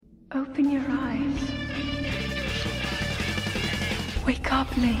Open your eyes. Wake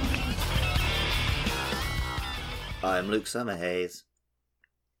up, Link. I'm Luke Summerhaze.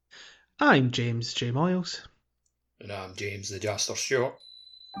 I'm James J. Miles. And I'm James the Jaster Stewart.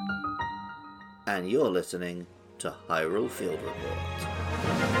 And you're listening to Hyrule Field Report.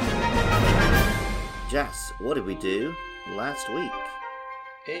 Jas, what did we do last week?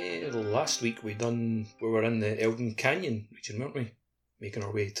 Last week we were in the Elden Canyon region, weren't we? Making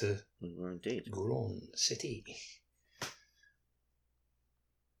our way to We were indeed. Goron City.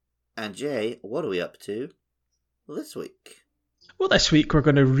 And Jay, what are we up to this week? Well, this week we're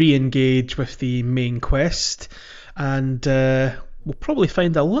going to re-engage with the main quest, and we'll probably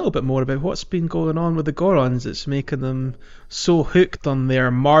find a little bit more about what's been going on with the Gorons that's making them so hooked on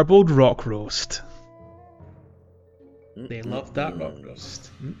their marbled rock roast. They love that rock roast.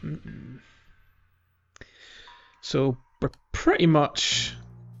 So we're pretty much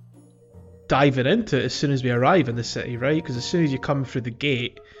diving into it as soon as we arrive in the city, right? Because as soon as you come through the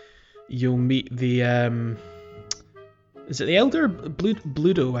gate, you'll meet the is it the Elder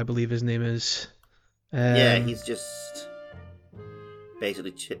Bludo, I believe his name is. Yeah, he's just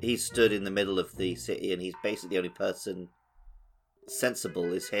basically he's stood in the middle of the city, and he's basically the only person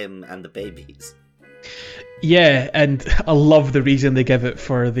sensible is him and the babies. Yeah, and I love the reason they give it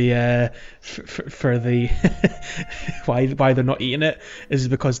for the for the why they're not eating it is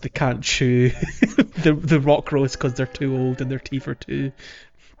because they can't chew the rock roast because they're too old and their teeth are too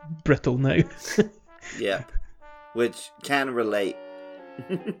brittle now. Yeah, which can relate.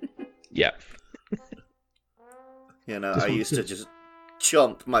 Yeah. You know, I used to just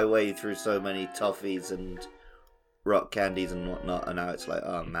chomp my way through so many toffees and rock candies and whatnot, and now it's like,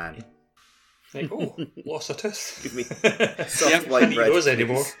 oh man. Like, oh, lost a tooth. Give me You soft white can't eat bread. those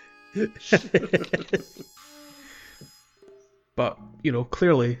anymore. But, you know,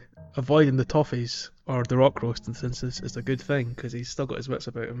 clearly avoiding the toffees or the rock roast instances is a good thing because he's still got his wits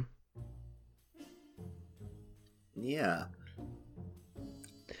about him. Yeah.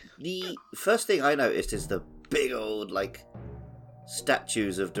 The first thing I noticed is the big old, like,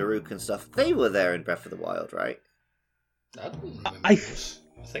 statues of Daruk and stuff. They were there in Breath of the Wild, right? I don't remember I those.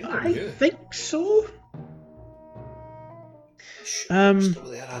 I think they're I new. think so. Still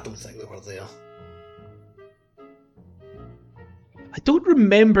there? I don't think they were there. I don't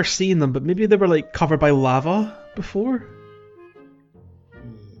remember seeing them, but maybe they were like covered by lava before.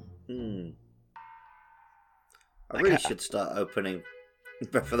 I really should start opening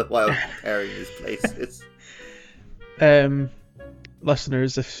Breath of the Wild, comparing these places.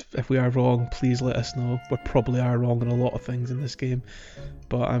 Listeners, if we are wrong, please let us know. We probably are wrong on a lot of things in this game,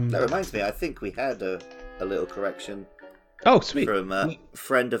 but That reminds me, I think we had a little correction. Oh, sweet. From a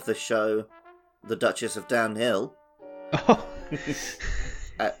friend of the show, the Duchess of Downhill. Oh.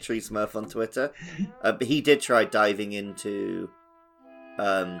 At Tree Smurf on Twitter. But he did try diving into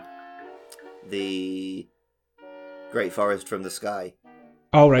the Great Forest from the sky.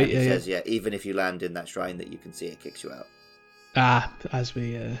 Oh, right, and he yeah, says, yeah, even if you land in that shrine that you can see, it kicks you out. As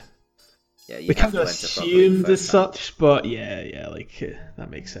we Yeah, you we have kind to of enter properly assumed the as first time. such, but yeah, like that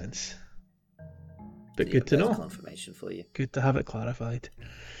makes sense. But Yeah, good to there's know. confirmation for you. Good to have it clarified.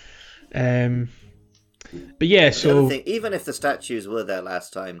 But yeah, The so other thing, even if the statues were there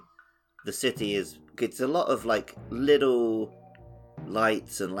last time, the city it's a lot of like little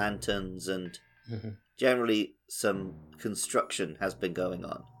lights and lanterns, and generally some construction has been going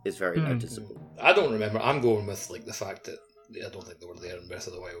on. It's very noticeable. I don't remember. I'm going with like the fact that I don't think they were there in Breath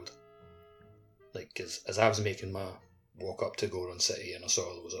of the Wild. Like, as I was making my walk up to Goron City and I saw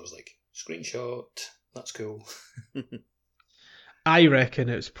those, I was like, screenshot, that's cool. I reckon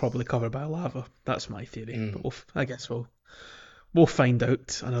it was probably covered by lava. That's my theory. But I guess we'll find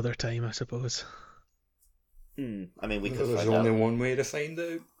out another time, I suppose. I mean, we could There's find only out. one way to find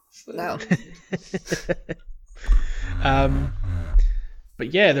out. So. Now,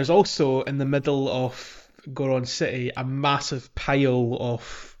 But yeah, there's also in the middle of Goron City a massive pile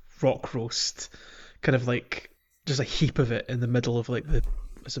of rock roast, kind of like just a heap of it in the middle of like the,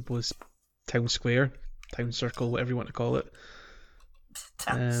 I suppose, town square, town circle, whatever you want to call it.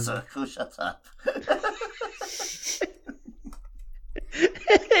 town circle, shut up.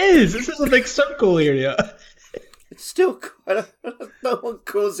 It is. This is a big circle area. It's still quite no one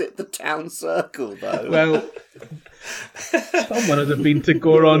calls it the town circle, though. Well, someone would have been to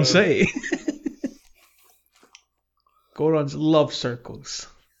Goron City. Gorons love circles.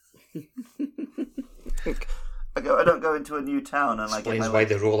 I don't go into a new town and I get Explains my, why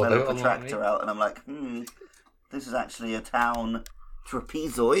they roll my about little a lot, tractor right? out and I'm like, this is actually a town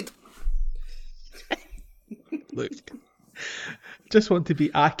trapezoid. Look, Just want to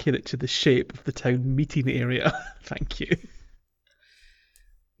be accurate to the shape of the town meeting area. Thank you.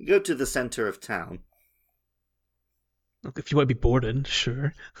 You go to the centre of town. Look, if you want to be boring,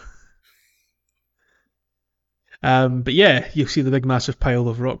 sure. But yeah, you'll see the big massive pile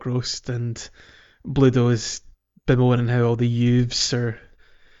of rock roast, and Bluto is bemoaning how all the youths are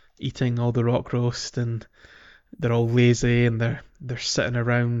eating all the rock roast, and they're all lazy, and they're sitting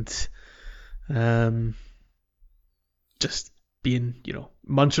around, just being,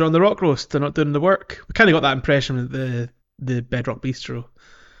 munching on the rock roast. They're not doing the work. We kind of got that impression with the Bedrock Bistro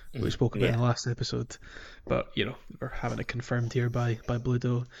we spoke about in the last episode, but we're having it confirmed here by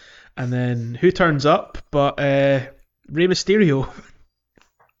Bluto. And then who turns up but Rey Mysterio?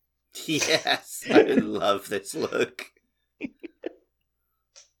 Yes, I love this look.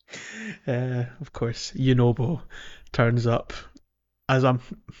 Of course, Yunobo turns up as a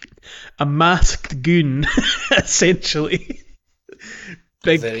masked goon, essentially.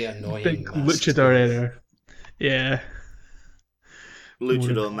 Very annoying. Big luchador error. Yeah.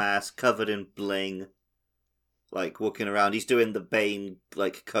 Luchador mask covered in bling, like walking around. He's doing the Bane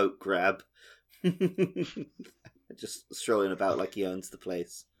like coat grab, just strolling about like he owns the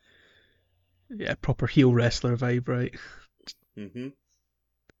place. Yeah, proper heel wrestler vibe, right? Mm-hmm.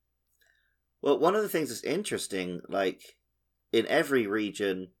 Well, one of the things that's interesting, like in every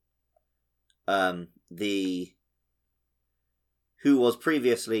region, the who was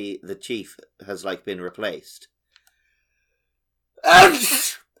previously the chief has like been replaced.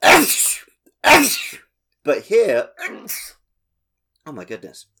 But here, oh my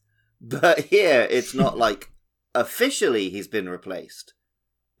goodness! But here, it's not like officially he's been replaced.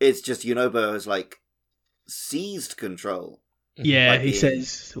 It's just Yunobo has like seized control. Yeah, he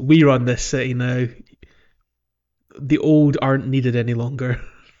says, "We run this city now. The old aren't needed any longer."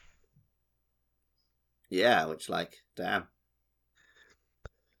 Yeah, which like, damn.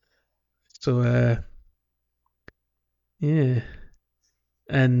 So, yeah.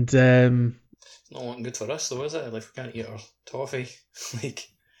 And it's not looking good for us though, is it? Like, we can't eat our toffee. Like,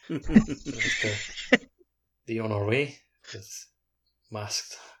 we have to be on our way with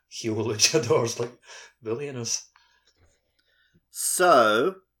masked heel luchadors like bullying us.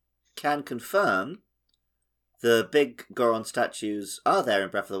 So, can confirm the big Goron statues are there in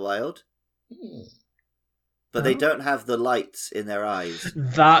Breath of the Wild, but they don't have the lights in their eyes.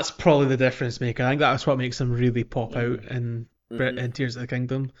 That's probably the difference maker. I think that's what makes them really pop out in Tears of the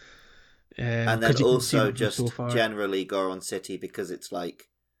Kingdom. And then also just generally Goron City, because it's like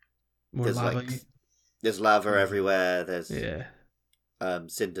more there's lava. like there's lava everywhere. There's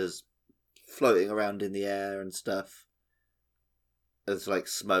cinders floating around in the air and stuff. There's like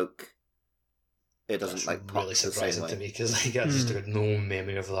smoke. It doesn't That's like pop really the same surprising way. to me, because like, I just got no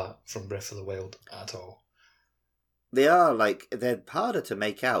memory of that from Breath of the Wild at all. They are like they're harder to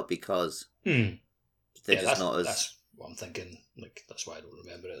make out because they're just not as. That's what I'm thinking. Like, that's why I don't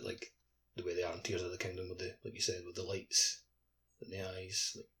remember it. Like the way they are in Tears of the Kingdom, with the, like you said, with the lights in the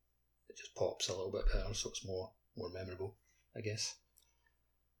eyes, like, it just pops a little bit better, so it's more memorable, I guess.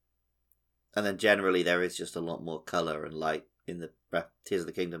 And then generally there is just a lot more colour and light in the Tears of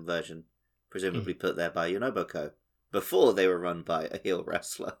the Kingdom version, presumably put there by Yunobo before they were run by a heel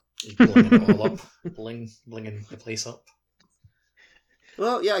wrestler. He's blinging it all up, blinging the place up.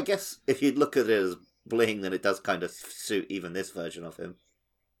 Well, yeah, I guess if you look at it as bling, then it does kind of suit even this version of him.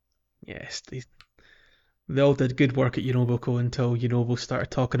 Yes, they all did good work at Yunobo until Yunobo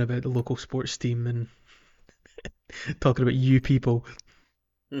started talking about the local sports team and talking about you people.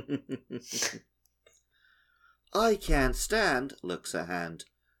 I can't stand, looks a hand.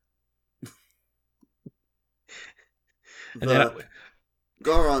 The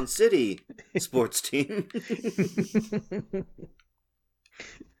Goron City sports team.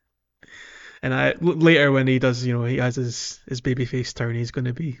 And later when he does, he has his babyface turn, he's going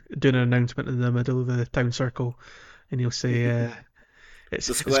to be doing an announcement in the middle of the town circle, and he'll say, "It's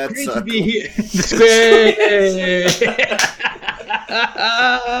the squared great circle. to be here." The square.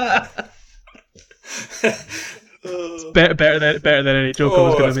 It's better than any joke I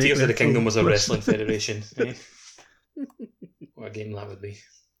was going to make. Tears of the Kingdom was a wrestling federation. Eh? What a game that would be.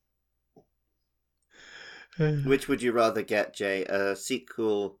 Which would you rather get, Jay? A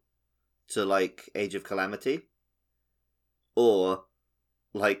sequel to like Age of Calamity, or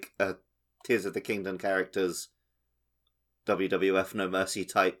like a Tears of the Kingdom characters WWF No Mercy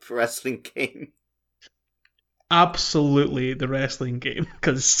type wrestling game? Absolutely the wrestling game,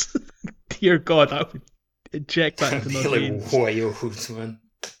 because dear God, I would inject that into my veins. Wild, man.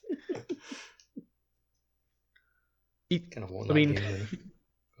 I mean,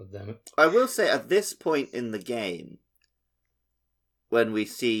 God damn it. I will say at this point in the game, when we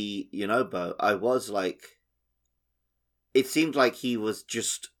see Yunobo, I was like, it seemed like he was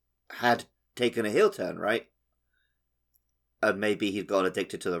had taken a heel turn, right? And maybe he'd got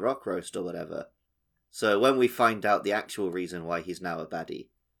addicted to the rock roast or whatever. So when we find out the actual reason why he's now a baddie,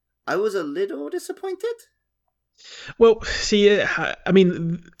 I was a little disappointed. Well, see, I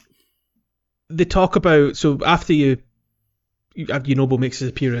mean, they talk about, so after Yunobo makes his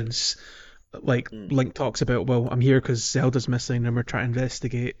appearance, like Link talks about, well, I'm here because Zelda's missing and we're trying to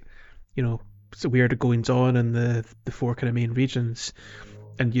investigate, some weird goings on in the four kind of main regions.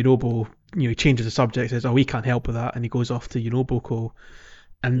 And Yunobo, he changes the subject, says, oh, we can't help with that, and he goes off to Yunoboko.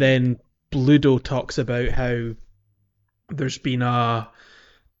 And then Bluto talks about how there's been a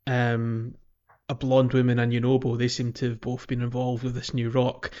blonde woman and Yunobo, they seem to have both been involved with this new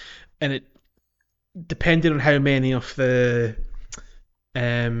rock. And it, depending on how many of the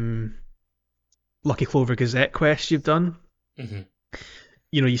Lucky Clover Gazette quests you've done,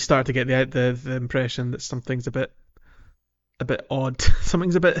 you start to get the impression that something's a bit odd.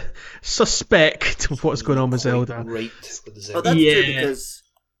 Something's a bit suspect of what's going on with Zelda. Right with the Zelda. Oh, that's true, because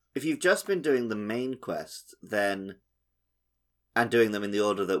if you've just been doing the main quest, then, and doing them in the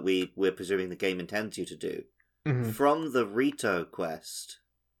order that we're presuming the game intends you to do, from the Rito quest,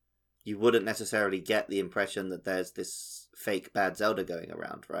 you wouldn't necessarily get the impression that there's this fake bad Zelda going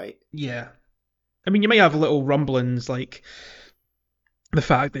around, right? Yeah. I mean, you might have little rumblings, like the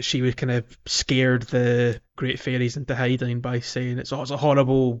fact that she was kind of scared the Great Fairies into hiding by saying it's a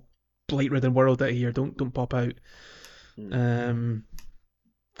horrible, blight-ridden world out here, don't pop out.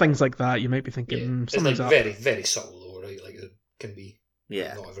 Things like that, you might be thinking, it's like very, very subtle though, right? Like it can be,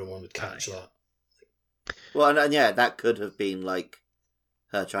 not everyone would catch that. Well, and yeah, that could have been like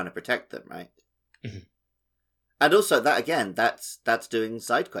her trying to protect them, right? And also that again, that's doing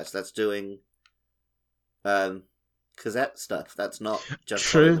side quests. That's doing cassette stuff. That's not just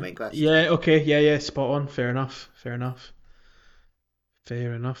following the main quest. Yeah. Okay. Yeah. Spot on. Fair enough there.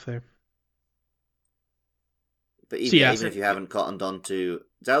 But even if you haven't cottoned on to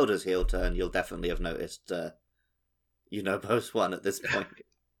Zelda's heel turn, you'll definitely have noticed Yunobo's one at this point.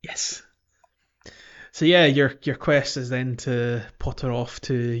 Yes. So yeah, your quest is then to potter off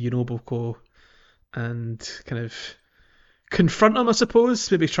to Yunoboko and kind of confront him, I suppose.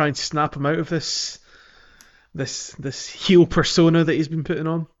 Maybe try and snap him out of this heel persona that he's been putting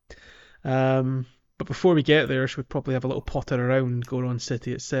on. But before we get there, should we probably have a little potter around Goron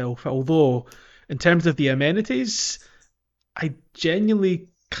City itself. Although, in terms of the amenities, I genuinely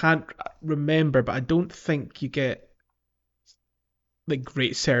can't remember, but I don't think you get like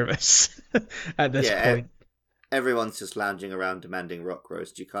great service at this point. Everyone's just lounging around demanding rock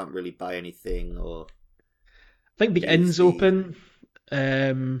roast. You can't really buy anything, or I think the inn's open.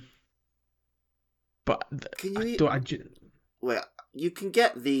 But you can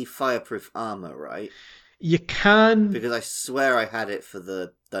get the fireproof armor, right? You can, because I swear I had it for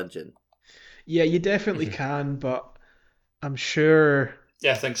the dungeon. Yeah, you definitely can, but I'm sure.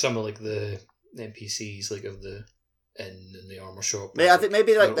 Yeah, I think some of like the NPCs like of the inn and the armor shop. I think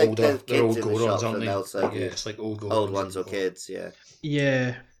maybe like they're kids old in the Gorons, shop, aren't and they? also It's like old ones or kids.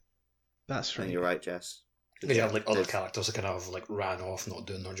 Yeah, that's right. And you're right, Jess. Because you have like other characters that kind of like ran off, not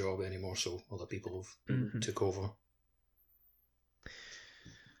doing their job anymore, so other people have took over.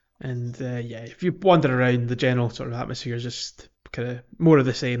 And if you wander around, the general sort of atmosphere is just kind of more of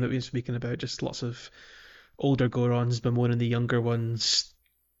the same that we've been speaking about. Just lots of older Gorons bemoaning the younger ones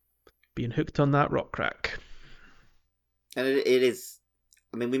being hooked on that rock crack. And it is.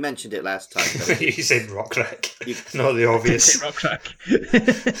 I mean, we mentioned it last time. But you said rock crack, not the obvious. Rock crack.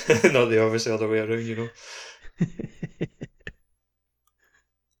 Not the obvious other way around,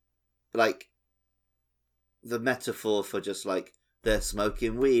 Like the metaphor for just like they're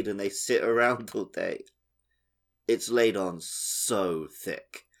smoking weed and they sit around all day. It's laid on so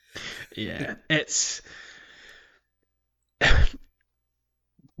thick. Yeah, it's.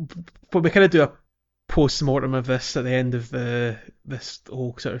 But we kind of do a post-mortem of this at the end of this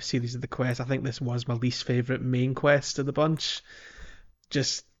whole sort of series of the quest. I think this was my least favourite main quest of the bunch,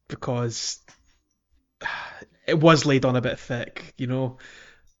 just because it was laid on a bit thick,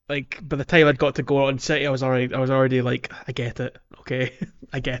 Like by the time I'd got to Goron City, I was already like, I get it, okay,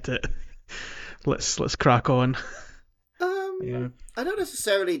 I get it. Let's crack on. I don't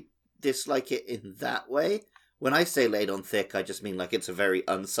necessarily dislike it in that way. When I say laid on thick, I just mean like it's a very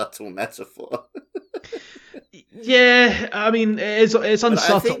unsubtle metaphor. Yeah, I mean it's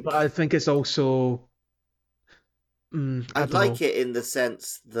unsubtle, but I think it's also. I like it in the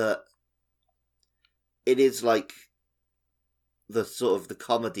sense that it is like the sort of the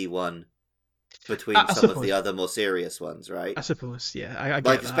comedy one between I some of suppose. the other more serious ones, right? I suppose, yeah, I get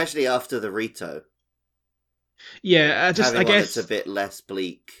Like, that. especially after the Rito, Yeah, having I one that's a guess, bit less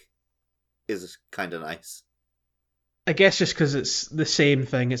bleak is kind of nice. just because it's the same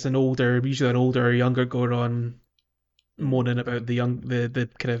thing. It's usually an older, younger Goron moaning about the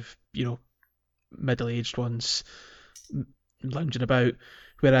kind of middle-aged ones lounging about.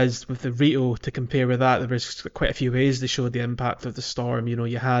 Whereas with the Rito, to compare with that, there was quite a few ways they showed the impact of the storm.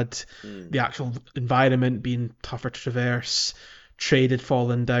 You had Mm. the actual environment being tougher to traverse, trade had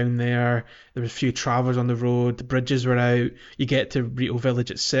fallen down there, there was a few travellers on the road, the bridges were out, you get to Rito village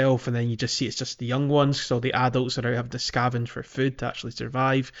itself, and then you just see it's just the young ones, so the adults are out having to scavenge for food to actually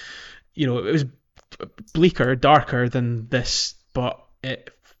survive. It was bleaker, darker than this, but it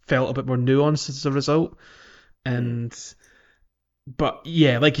felt a bit more nuanced as a result. And but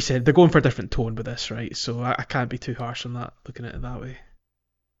yeah, like you said, they're going for a different tone with this, right? So I can't be too harsh on that, looking at it that way.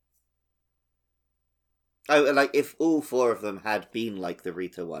 Like, if all 4 of them had been like the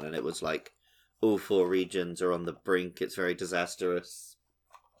Rito one, and it was like all 4 regions are on the brink, it's very disastrous,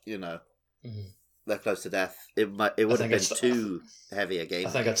 they're close to death, it would have been too heavy a game.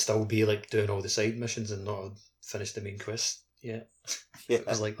 I think I'd still be like doing all the side missions and not have finished the main quest yet. Yeah. It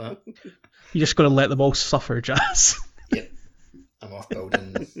was like that. You just got to let them all suffer, Jazz. Yep. I'm off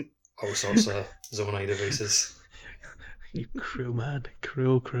building all sorts of Zonai devices. You cruel man.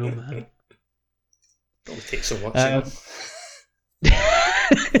 Cruel man. It only takes so much.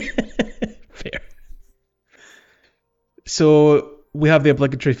 Fair. So we have the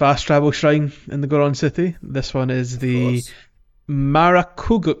obligatory fast travel shrine in the Goron City. This one is the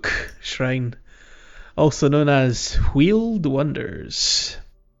Marakuguk Shrine, also known as Wheeled Wonders.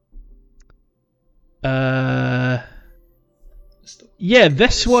 Yeah,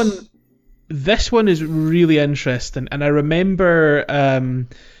 this one is really interesting, and I remember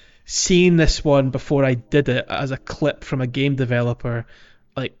seeing this one before I did it as a clip from a game developer,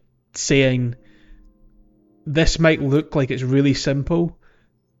 like saying this might look like it's really simple,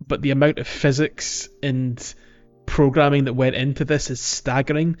 but the amount of physics and programming that went into this is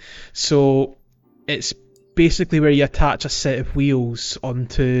staggering. So it's basically where you attach a set of wheels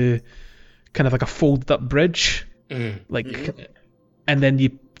onto kind of like a folded up bridge, and then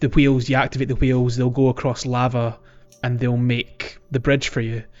you activate the wheels, they'll go across lava and they'll make the bridge for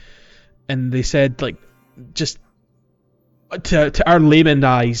you. And they said, like, just to our layman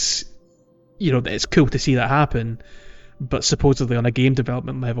eyes, it's cool to see that happen, but supposedly on a game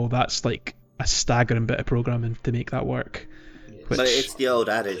development level, that's like a staggering bit of programming to make that work. But it's the old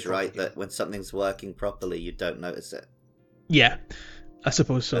adage, right, that when something's working properly, you don't notice it. Yeah, I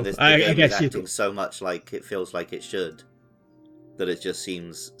suppose so. I guess is acting so much like it feels like it should, that it just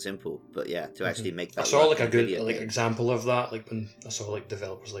seems simple. But yeah, to actually make that. I saw like a good example of that, like when I saw like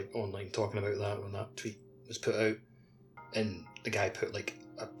developers like online talking about that when that tweet was put out, and the guy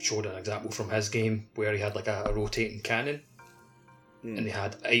showed an example from his game where he had like a rotating cannon, and they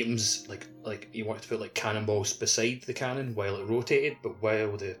had items like you wanted to put like cannonballs beside the cannon while it rotated, but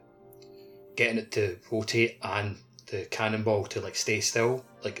while getting it to rotate and the cannonball to like stay still,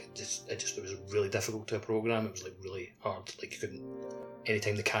 like it was really difficult to program. It was like really hard. Like you couldn't.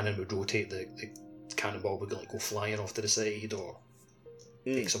 Anytime the cannon would rotate, the cannonball would like go flying off to the side or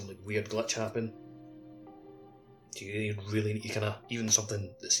make some like weird glitch happen. Do you really need kind of even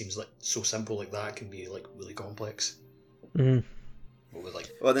something that seems like so simple like that can be like really complex. But with like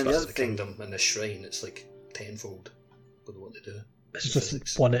then the other Kingdom and this shrine, it's like tenfold with what they do. It's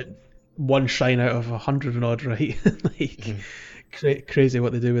just one shrine out of 100 and odd, right? Crazy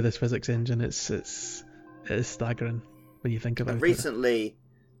what they do with this physics engine. It is staggering when you think about it. Recently,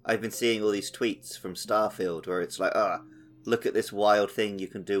 I've been seeing all these tweets from Starfield where it's like, look at this wild thing you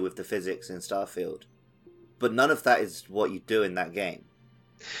can do with the physics in Starfield. But none of that is what you do in that game.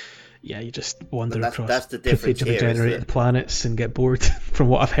 Yeah, you just wander across that's the difference procedurally generated planets and get bored, from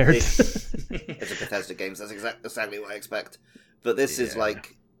what I've heard. It's a Bethesda game, so that's exactly what I expect. But this is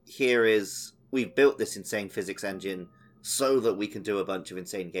like, we've built this insane physics engine so that we can do a bunch of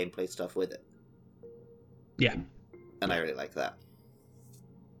insane gameplay stuff with it. Yeah. And I really like that.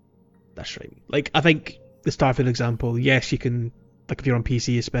 That's right. Like, I think the Starfield example, yes, you can, like if you're on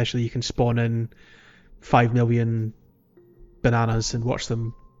PC especially, you can spawn in 5 million bananas and watch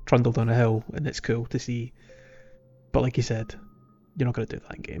them trundle down a hill, and it's cool to see. But like you said, you're not going to do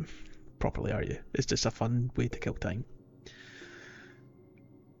that in game properly, are you? It's just a fun way to kill time.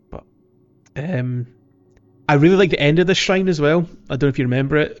 But I really like the end of the shrine as well. I don't know if you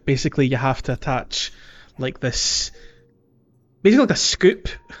remember it. Basically, you have to attach like this, basically like a scoop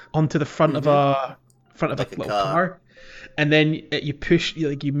onto the front of a little car, and then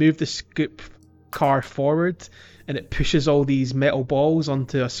you move the scoop car forward, and it pushes all these metal balls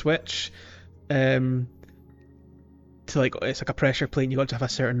onto a switch. To like, it's like a pressure plate, and you got to have a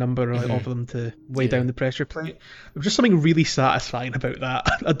certain number of them to weigh down the pressure plate. There was just something really satisfying about that.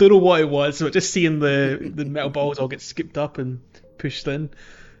 I don't know what it was, but just seeing the metal balls all get scooped up and pushed in,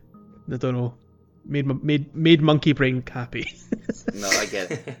 I don't know, made monkey brain happy. No, I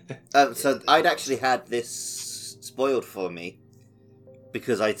get it. So I'd actually had this spoiled for me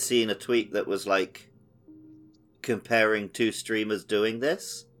because I'd seen a tweet that was like comparing two streamers doing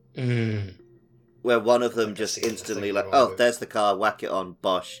this. Where one of them just instantly like, oh, there's the car, whack it on,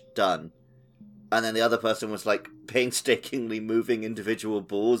 bosh, done. And then the other person was like painstakingly moving individual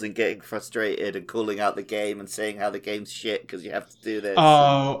balls and getting frustrated and calling out the game and saying how the game's shit because you have to do this.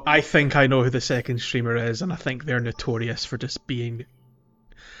 Oh, I think I know who the second streamer is, and I think they're notorious for just being...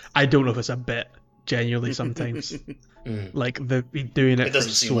 I don't know if it's a bit, genuinely sometimes. Like, they've been doing it. It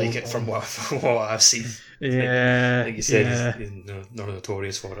doesn't seem like it from what I've seen. Yeah. Like you said, he's not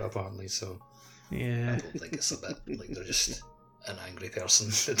notorious for it apparently, so... Yeah. I don't think it's a bit like they're just an angry person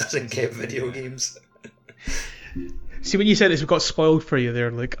that doesn't get video games. See, when you said it got spoiled for you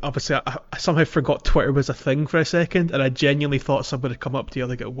there, like, obviously I somehow forgot Twitter was a thing for a second, and I genuinely thought somebody had come up to you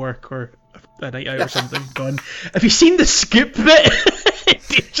like at work or a night out or something, going, have you seen the scoop bit?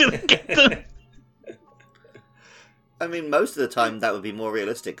 Did you get them? I mean, most of the time that would be more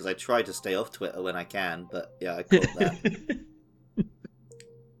realistic because I try to stay off Twitter when I can, but yeah, I caught that.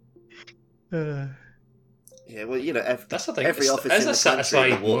 Yeah, well, you know, that's the thing. Every office in the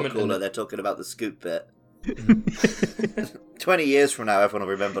country, the water cooler, they're talking about the scoop bit. 20 years from now, everyone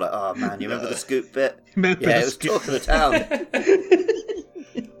will remember, like, oh man, you remember the scoop bit? Yeah, it was talk of the town.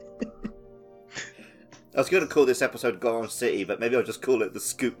 I was going to call this episode Goron City, but maybe I'll just call it the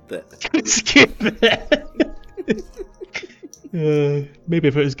scoop bit. Scoop bit. Maybe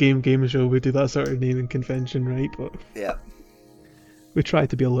if it was Game Show, we'd do that sort of naming convention, right? But yeah. We try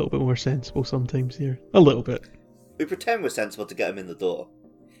to be a little bit more sensible sometimes here. A little bit. We pretend we're sensible to get them in the door.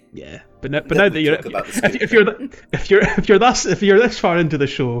 Yeah, but now that you're if you're this far into the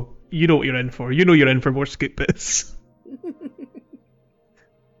show, you know what you're in for. You know you're in for more scoop bits.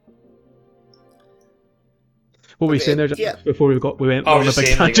 What were you saying there before we went on a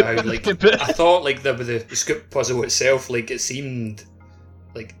big tangent? I thought like the scoop puzzle itself, like it seemed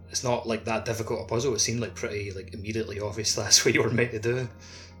like it's not like that difficult a puzzle. It seemed like pretty like immediately obvious that's what you were meant to do.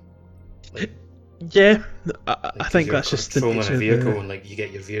 Like, yeah, I think that's just controlling a vehicle and like you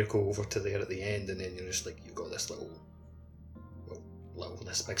get your vehicle over to there at the end, and then you're just like you've got this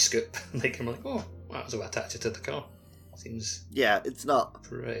this big scoop. Like I'm like, oh, wow, so attach it to the car. Seems it's not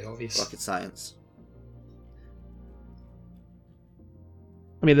pretty obvious. Rocket science.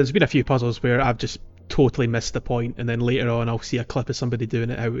 I mean, there's been a few puzzles where I've just totally missed the point, and then later on I'll see a clip of somebody doing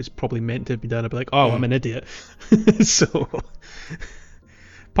it how it was probably meant to be done. I'll be like, oh, I'm an idiot. So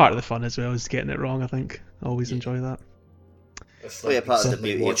part of the fun as well is getting it wrong. I think I always enjoy that. Part of the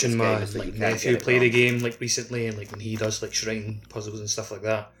beauty watching my nephew play the game like recently, and like when he does like shrine puzzles and stuff like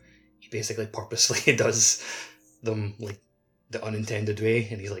that, he basically purposely does them like the unintended way,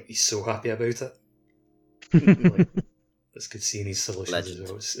 and he's so happy about it. Like, it's good seeing his solutions as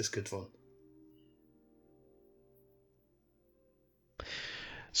well. It's good fun.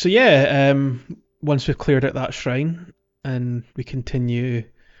 So yeah, once we've cleared out that shrine and we continue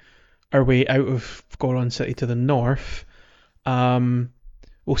our way out of Goron City to the north, you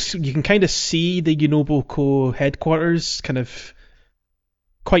can kind of see the Unobo headquarters kind of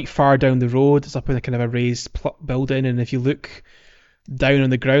quite far down the road. It's up in a kind of a raised building, and if you look down on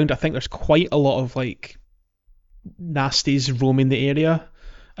the ground, I think there's quite a lot of like nasties roaming the area.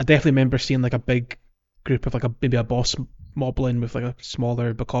 I definitely remember seeing like a big group of like maybe a boss moblin with like a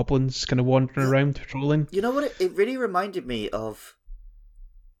smaller bokoblins kind of wandering around patrolling. You know what? It really reminded me of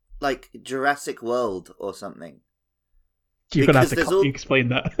like Jurassic World or something. You're gonna have to explain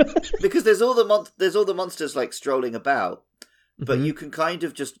that. Because there's all the monsters like strolling about, but you can kind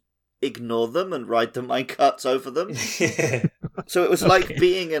of just ignore them and ride the minecarts over them. So it was like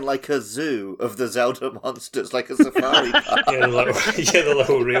being in like a zoo of the Zelda monsters, like a safari park. The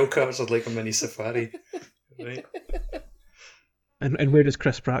little rail cars are like a mini safari. Right. And where does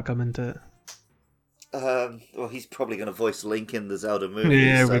Chris Pratt come into it? Well, he's probably going to voice Link in the Zelda movie,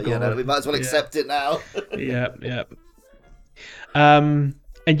 yeah, so we might as well accept it now. Yeah. And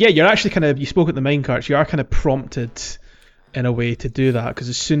yeah, you're actually you spoke at the minecarts, you are kind of prompted in a way to do that, because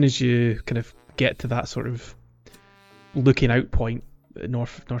as soon as you kind of get to that sort of looking out point,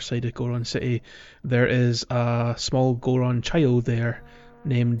 north side of Goron City, there is a small Goron child there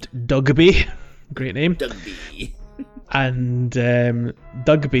named Dugby. Great name. Dugby. And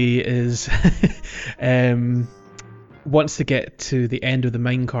Dugby is wants to get to the end of the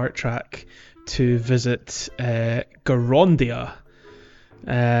minecart track to visit Gorondia,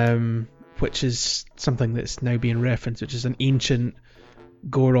 which is something that's now being referenced, which is an ancient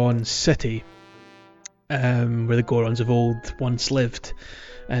Goron City, where the Gorons of old once lived,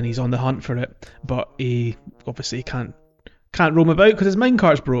 and he's on the hunt for it. But he obviously can't roam about because his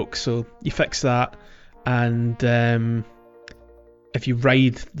minecart's broke. So you fix that, and if you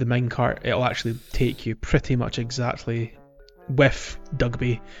ride the minecart, it'll actually take you pretty much exactly with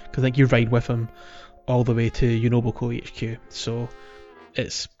Dugby, because I think you ride with him all the way to Unoboko HQ. So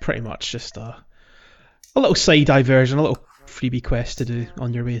it's pretty much just a little side diversion, a little freebie quest to do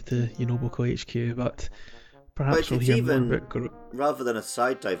on your way to Unoboko HQ. But perhaps we'll hear more about rather than a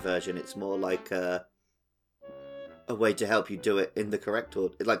side diversion, it's more like a way to help you do it in the correct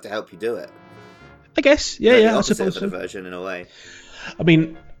order. It's like to help you do it. I guess, yeah, I suppose so. Diversion in a way. I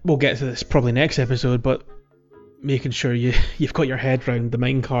mean, we'll get to this probably next episode, but making sure you've got your head round the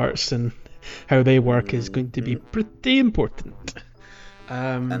minecarts and how they work is going to be pretty important.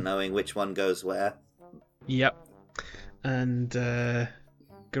 And knowing which one goes where. Yep. And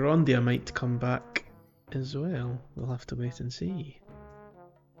Gorondia might come back as well. We'll have to wait and see.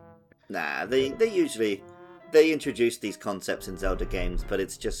 Nah, they usually introduce these concepts in Zelda games, but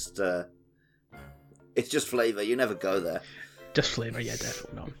it's just flavour. You never go there. Just flavour, yeah,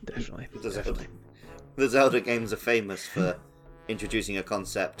 definitely. No, definitely. The Zelda games are famous for introducing a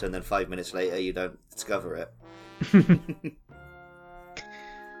concept and then 5 minutes later you don't discover it.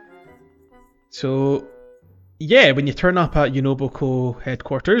 So, yeah, when you turn up at Unoboko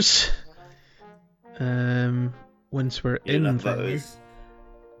headquarters, once we're in there,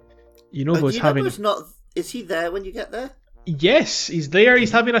 Unobo's having... Is he there when you get there? Yes, he's there.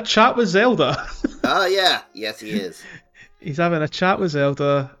 He's having a chat with Zelda. Oh, yeah. Yes, he is. He's having a chat with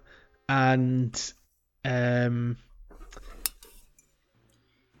Zelda, and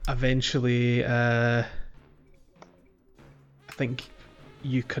eventually, I think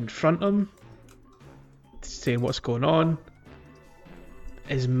you confront him, saying what's going on.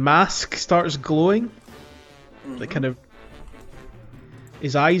 His mask starts glowing. Like, kind of,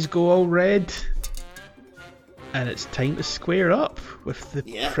 his eyes go all red. And it's time to square up with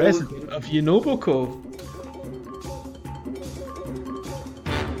the president of Unoboko.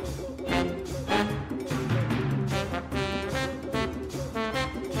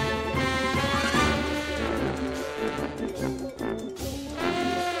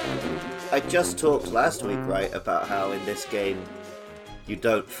 I just talked last week, right, about how in this game you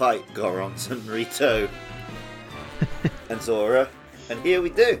don't fight Gorons and Rito and Zora, and here we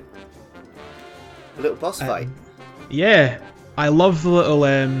do. A little boss fight. Yeah, I love the little.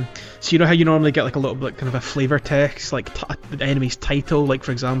 So you know how you normally get like a little bit kind of a flavor text, like the enemy's title, like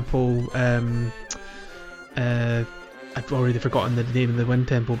for example, I've already forgotten the name of the Wind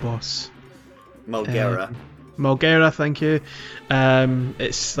Temple boss. Mulgera. Mulgera, thank you.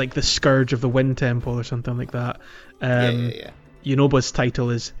 It's like the Scourge of the Wind Temple or something like that. Yeah. Unobo's title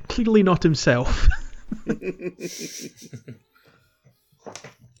is clearly not himself.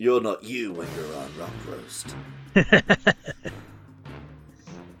 You're not you when you're on Rock Roast.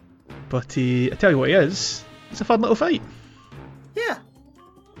 But I tell you what he is. It's a fun little fight. Yeah.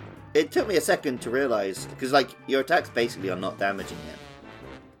 It took me a second to realise, because like your attacks basically are not damaging him.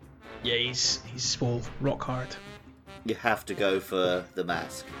 Yeah, he's full rock hard. You have to go for the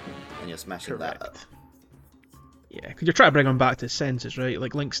mask, and you're smashing that up. Yeah, because you're trying to bring him back to his senses, right?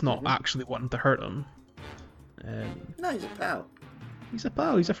 Like Link's not actually wanting to hurt him. No, he's a pal. He's a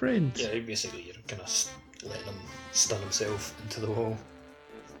pal, he's a friend. Yeah, basically you're kind of letting him stun himself into the wall.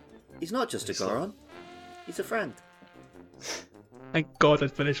 He's not just a Goron. He's a friend. Thank God I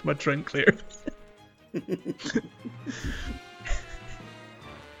finished my drink there.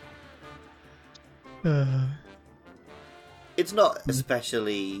 It's not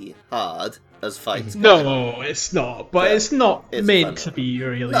especially hard as fights go. No, it's not. But it's not meant to be,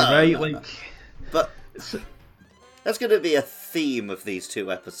 really, right? No. But that's going to be a theme of these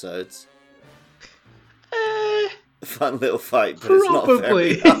two episodes. Fun little fight, but probably. It's not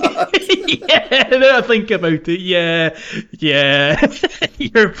very hard. Yeah, now I think about it, yeah.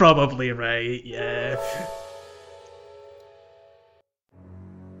 You're probably right, yeah.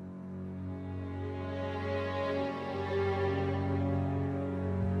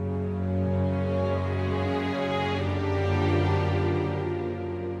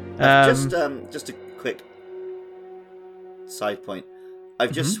 Just a quick side point.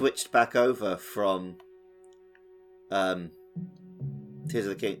 I've just switched back over from Tears of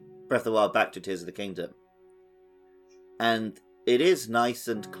the King, Breath of the Wild back to Tears of the Kingdom. And it is nice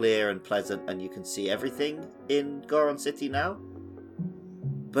and clear and pleasant, and you can see everything in Goron City now.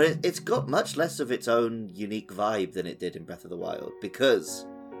 But it's got much less of its own unique vibe than it did in Breath of the Wild, because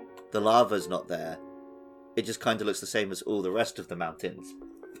the lava's not there. It just kind of looks the same as all the rest of the mountains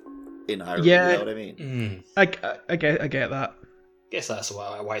in Hyrule, Yeah. you know what I mean? Mm. I get that. Guess that's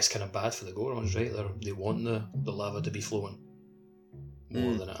why it's kind of bad for the Gorons, right? They want the lava to be flowing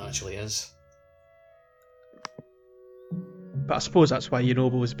more than it actually is. But I suppose that's why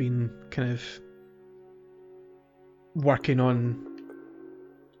Yunobo's been kind of working on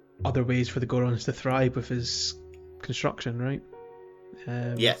other ways for the Gorons to thrive with his construction, right?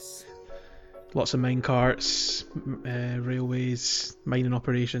 Yes. Lots of mine carts, railways, mining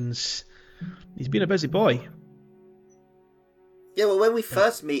operations. He's been a busy boy. Yeah, well, when we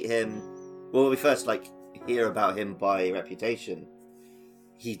first meet him, when we first, hear about him by reputation,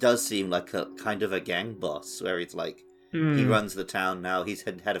 he does seem like a kind of a gang boss, where he's he runs the town now, he's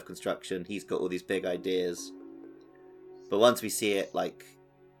head of construction, he's got all these big ideas. But once we see it,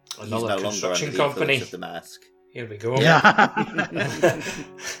 he's no Another longer construction under the company. influence of the mask. Here we go. Yeah.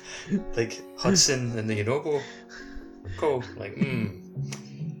 Like Hudson and the Yunobo. Go.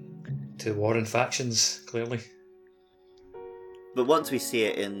 Two warring factions, clearly. But once we see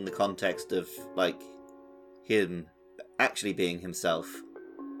it in the context of, him actually being himself,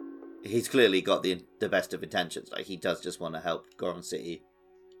 he's clearly got the best of intentions. He does just want to help Goron City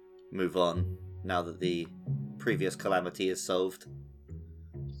move on now that the previous calamity is solved.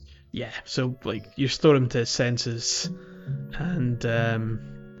 Yeah, so you restore him to his senses, and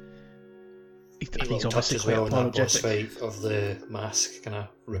he's obviously as quite well in that boss apologetic. fight of the mask kind of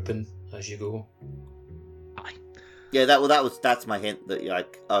ripping as you go. Aye. Yeah, that's my hint that you're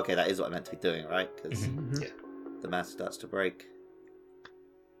okay, that is what I meant to be doing, right? Because Mhm. Yeah. the mask starts to break.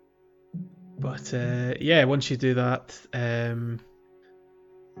 But once you do that, and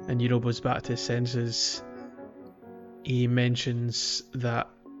Yunobo's back to his senses, he mentions that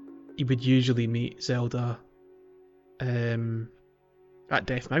he would usually meet Zelda at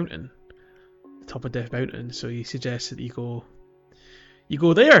Death Mountain, the top of Death Mountain. So he suggests that you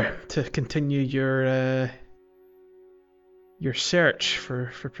go there to continue your search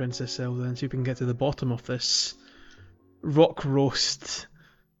for Princess Zelda and see if we can get to the bottom of this rock roast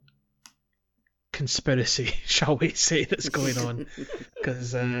conspiracy, shall we say, that's going on.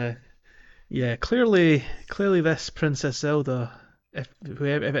 Because clearly this Princess Zelda, if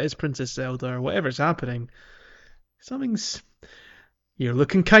it is Princess Zelda or whatever's happening, you're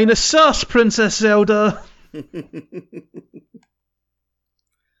looking kind of sus, Princess Zelda.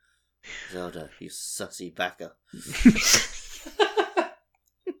 Zelda, you sussy backer.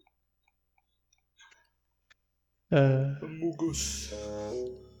 Amogus.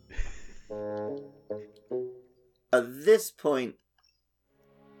 At this point,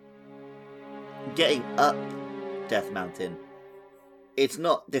 getting up Death Mountain, it's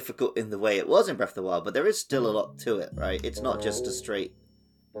not difficult in the way it was in Breath of the Wild, but there is still a lot to it, right? It's not just a straight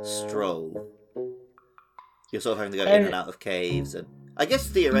stroll. You're sort of having to go in and out of caves, and I guess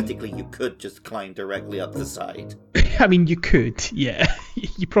theoretically you could just climb directly up the side. I mean, you could, yeah.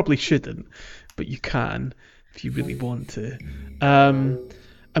 You probably shouldn't, but you can if you really want to.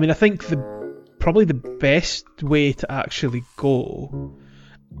 I mean, I think probably the best way to actually go.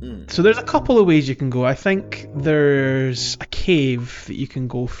 So there's a couple of ways you can go. I think there's a cave that you can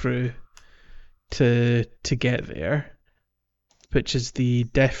go through to get there, which is the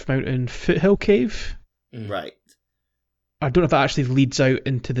Death Mountain Foothill Cave. Right. I don't know if that actually leads out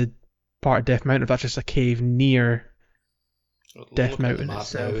into the part of Death Mountain, if that's just a cave near Death Looking at Mountain the map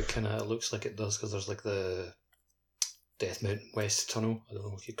itself. now, it kind of looks like it does because there's the Death Mountain West Tunnel. I don't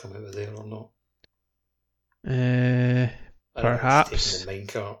know if you come out of there or not. I don't know if it's Perhaps. taking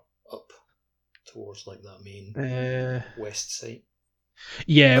the minecart up towards that main west site.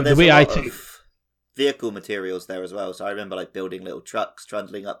 Yeah, But the there's way a I lot took. of vehicle materials there as well, so I remember building little trucks,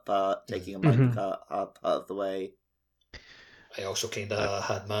 trundling up part, taking a minecart up part of the way. I also kind of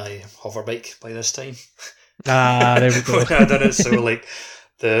had my hover bike by this time. There we go. When I did it, so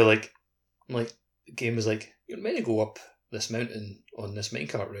the game was you're meant to go up this mountain on this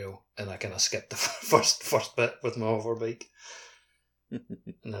minecart rail, and I kind of skipped the first bit with my hover bike, and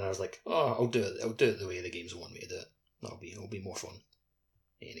then I was like, oh, I'll do it the way the games want me to do it. It'll be more fun.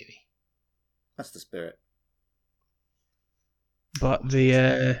 Anyway, That's the spirit. But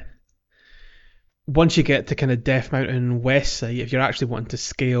once you get to kind of Death Mountain West side, if you're actually wanting to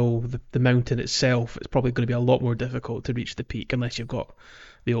scale the mountain itself, it's probably going to be a lot more difficult to reach the peak unless you've got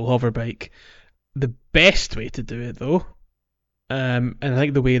the old hover bike. The best way to do it, though, and I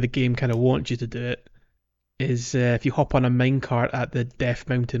think the way the game kind of wants you to do it, is if you hop on a minecart at the Death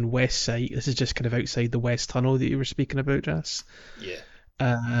Mountain West site. This is just kind of outside the West Tunnel that you were speaking about, Jess.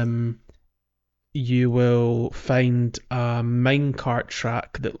 Yeah. You will find a minecart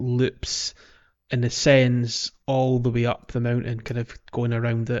track that loops and ascends all the way up the mountain, kind of going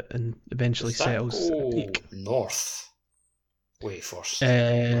around it, and eventually Does that settles at a go peak. north way first? I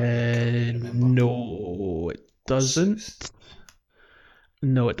can't remember. No, it doesn't. South?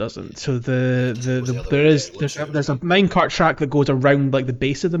 No, it doesn't. So Goes the other there way, is yeah, it looks there's a minecart track that goes around like the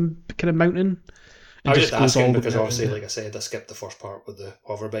base of the kind of mountain. I And was just goes all asking the because way obviously, around. like I said, I skipped the first part with the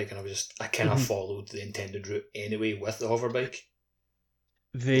hoverbike, and I kind of followed the intended route anyway with the hoverbike.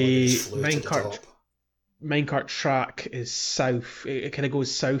 The Just flew to the top. minecart track is south. It kind of goes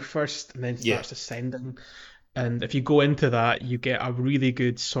south first and then starts ascending. And if you go into that, you get a really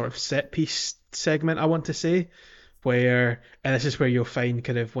good sort of set piece segment, I want to say, and this is where you'll find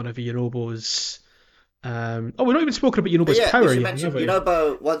kind of one of Yonobo's. We're not even spoken about Yonobo's Yeah, power we should yet, mention, have we?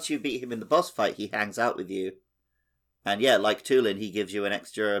 Yunobo, once you beat him in the boss fight, he hangs out with you. And yeah, like Tulin, he gives you an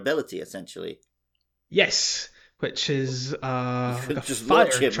extra ability, essentially. Yes, which is You like can a just fire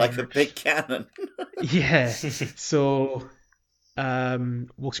launch him like a charge. big cannon. Yeah. So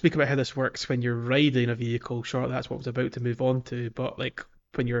we'll speak about how this works when you're riding a vehicle shortly. That's what I was about to move on to. But like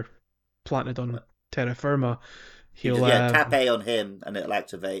when you're planted on terra firma, You he'll just, tap A on him and it'll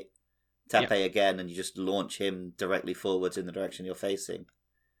activate. Tap Yeah. A again and you just launch him directly forwards in the direction you're facing.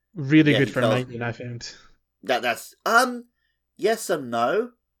 really Yeah, good he for tells- mining, I found. That's yes and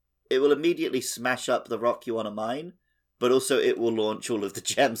no. It will immediately smash up the rock you want to mine, but also it will launch all of the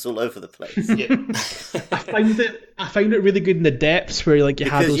gems all over the place. I found it really good in the depths where like you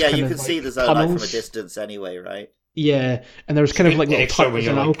had Because those yeah, kind you of can like, see the zone like from a tunnels. distance anyway, right? Yeah, and there was kind of like little extra when touches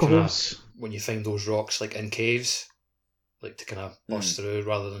you're and like alcohols. when you find those rocks like in caves, like to kind of bust through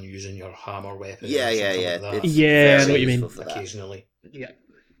rather than using your hammer weapon. Yeah, or yeah, something yeah. Like that. It's Yeah, I very know what you mean. useful for that. Occasionally. Yeah.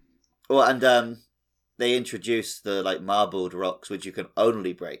 Well, and they introduced the like marbled rocks, which you can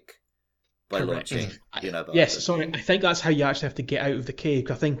only break by Correct. launching. Yes, sorry. I think that's how you actually have to get out of the cave.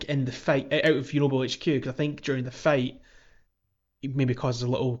 'Cause I think in the fight, out of Yonobo HQ, because I think during the fight, it maybe causes a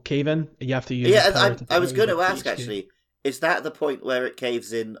little cave in, and you have to use. Yeah, your power and to I get was out going of to the ask HQ. actually, is that the point where it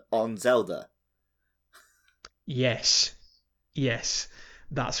caves in on Zelda? Yes,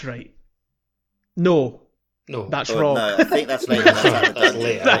 that's right. No, No. that's Or, wrong. no, I think that's later. That's at the That's dungeon.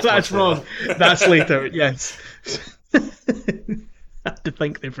 later. That's much wrong. later. That's later. Yes. I had to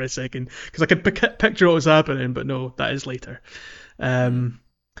think there for a second because I could picture what was happening, but no, that is later.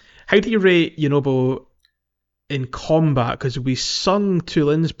 How do you rate Yonobo in combat? Because we sung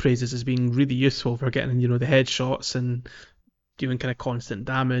Tulin's praises as being really useful for getting the headshots and doing kind of constant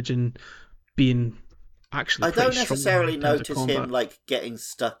damage and being actually. I pretty don't strong necessarily in terms of notice him combat. like getting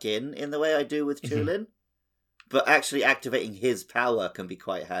stuck in the way I do with Tulin, but actually activating his power can be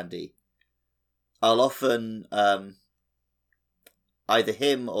quite handy. I'll often either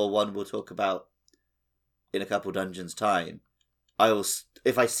him or one we'll talk about in a couple dungeons time. I will,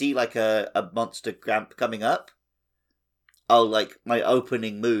 if I see like a monster gramp coming up, I'll like my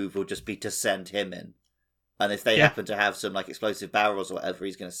opening move will just be to send him in, and if they happen to have some like explosive barrels or whatever,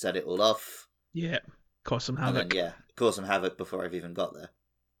 he's going to set it all off. Yeah, cause some And havoc. then, cause some havoc before I've even got there.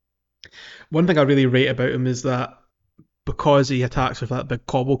 One thing I really rate about him is that because he attacks with that big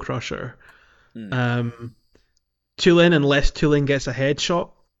cobble crusher, Tulin, unless Tulin gets a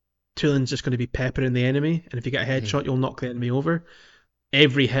headshot, Tulin's just going to be peppering the enemy, and if you get a headshot, you'll knock the enemy over.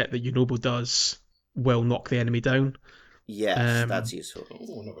 Every hit that Yonobo does will knock the enemy down. Yes, that's useful.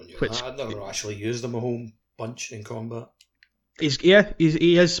 Oh, never knew that. I've never actually used them a whole bunch in combat. He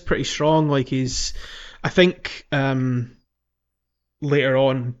is pretty strong. Like I think later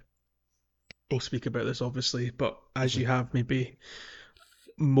on we'll speak about this obviously, but as you have maybe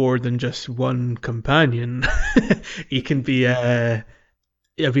more than just one companion, he can be a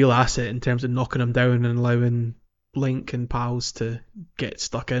real asset in terms of knocking him down and allowing Link and pals to get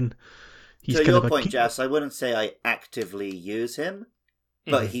stuck in. He's To kind your of point, Jess, I wouldn't say I actively use him,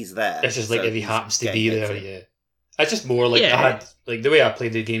 but he's there. It's just like so if he he's happens to getting be hits there, in. yeah. It's just more like Yeah. I had like the way I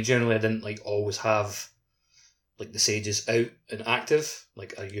played the game. Generally, I didn't like always have like the sages out and active.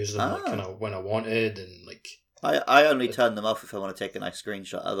 Like I used them like kind of when I wanted, and like I only turn them off if I want to take a nice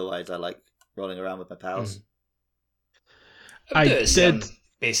screenshot. Otherwise, I like rolling around with my pals. I do it at certain did.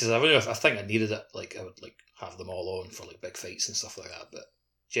 bases. I think I needed it. Like I would like have them all on for like big fights and stuff like that. But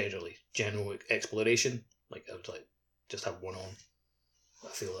general exploration, like I would like just have one on. I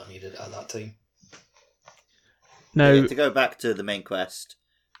feel I needed at that time. Now, Yeah, to go back to the main quest,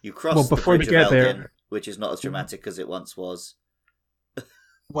 you cross Well, the before we Bridge get of there- Elgin, which is not as dramatic as it once was.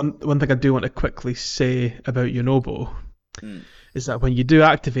 one thing I do want to quickly say about Yunobo Mm. is that when you do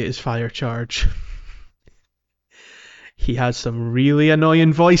activate his fire charge, he has some really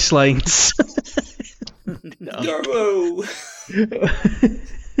annoying voice lines. Garbo!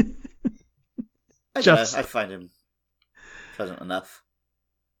 I don't Just- know, I find him pleasant enough.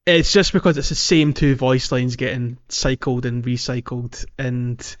 It's just because it's the same two voice lines getting cycled and recycled,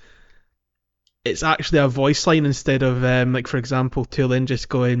 and it's actually a voice line instead of, like, for example, Tulin just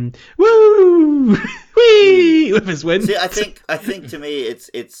going woo wee with his wind. See, I think to me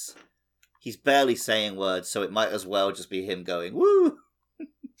it's he's barely saying words, so it might as well just be him going woo.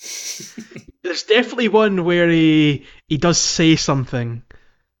 There's definitely one where he does say something.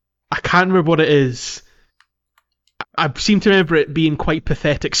 I can't remember what it is. I seem to remember it being quite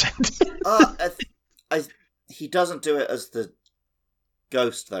pathetic sounding. He doesn't do it as the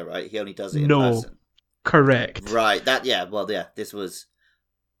ghost though, right? He only does it in No. person. Correct. Right. This was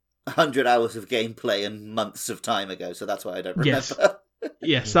 100 hours of gameplay and months of time ago, so that's why I don't remember. Yes.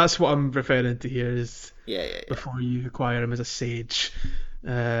 Yes, that's what I'm referring to here. Is Yeah. before you acquire him as a sage.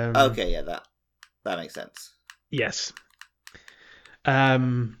 Okay, yeah, that makes sense. Yes.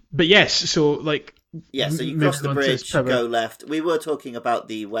 But yes, so like. Yeah, so you moving cross the on to his bridge, power. go left. We were talking about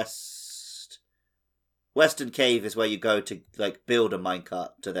the western cave is where you go to like build a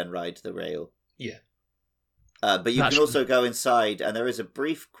minecart to then ride the rail. Yeah. But you That's can also go inside, and there is a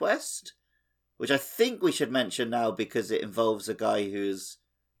brief quest, which I think we should mention now because it involves a guy who's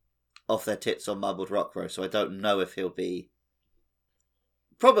off their tits on marbled rock row. So I don't know if he'll be.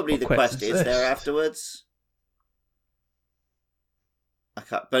 Probably What the quest quest is is there this? afterwards. I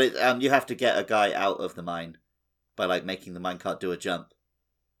can't, but you have to get a guy out of the mine by like making the minecart do a jump.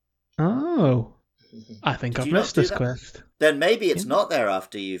 Oh, I think Did I've you not missed do this that? quest. Then maybe it's Yeah. not there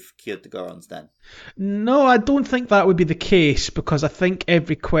after you've cured the Gorons. Then No, I don't think that would be the case because I think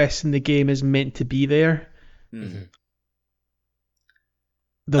every quest in the game is meant to be there. Mm-hmm.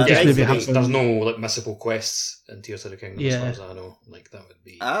 They'll Yeah, just maybe basically, have There's some. no like missable quests in Tears of the Kingdom as Yeah. far as I know. Like that would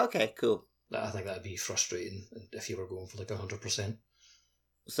be. okay, cool. I think that'd be frustrating if you were going for like 100%.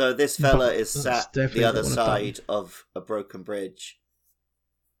 So this fella But is that's sat definitely the other what I wanna side of a broken bridge.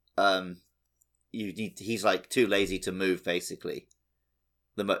 He's like too lazy to move. Basically,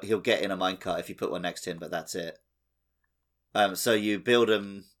 he'll get in a minecart if you put one next to him, but that's it. So you build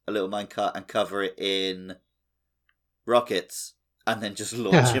him a little minecart and cover it in rockets, and then just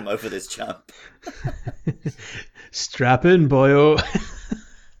launch him over this jump. Strap in, boyo.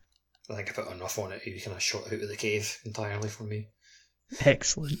 I think I put enough on it. You kind of shot out of the cave entirely for me.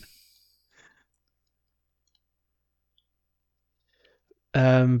 Excellent.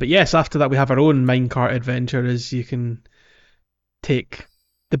 But yes, after that we have our own minecart adventure as you can take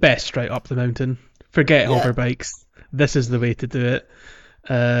the best route up the mountain. Forget Yeah. hover bikes. This is the way to do it.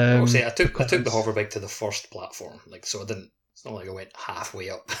 I'll say I took the because- hoverbike to the first platform, like so I didn't. It's not like I went halfway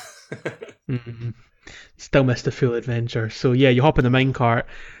up. Mhm. Still missed the full adventure. So yeah, you hop in the minecart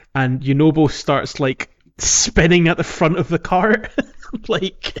and Yunobo starts like spinning at the front of the cart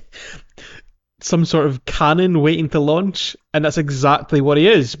like some sort of cannon waiting to launch, and that's exactly what he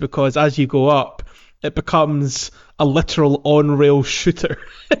is because as you go up it becomes a literal on-rail shooter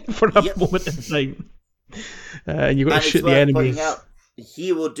for a Yep. moment in time. And you've got And to it's shoot the worth enemies. pointing out,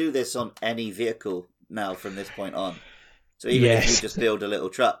 he will do this on any vehicle now from this point on. So even if Yes. you just build a little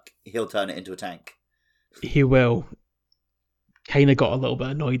truck, he'll turn it into a tank. He will. Kind of got a little bit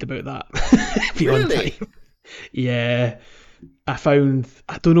annoyed about that. Beyond Really? time. Yeah. I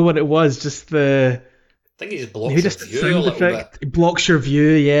don't know what it was, just the... I think he just blocks Maybe your just the view a sound little effect. bit. It blocks your view,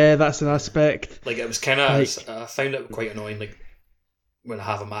 yeah, that's an aspect. Like it was kind of, Like- I found it quite annoying. Like when I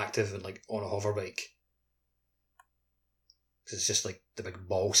have him active and like on a hoverbike, because it's just like the big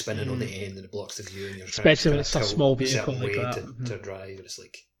ball spinning on the end and it blocks the view. And you're Especially trying when it's a tilt small a certain vehicle like way that. to, Mhm. to drive, and it's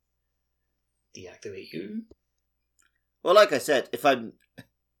like deactivate you. Well, like I said,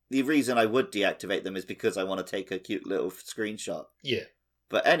 the reason I would deactivate them is because I want to take a cute little screenshot. Yeah,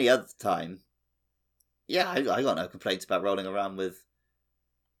 But any other time, yeah, I got no complaints about rolling around with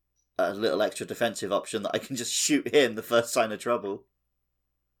a little extra defensive option that I can just shoot him the first sign of trouble.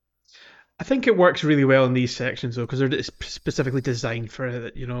 I think it works really well in these sections, though, because they're specifically designed for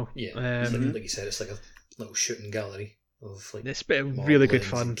it, you know. yeah. It's like you said, it's like a little shooting gallery of like It's been really good moblins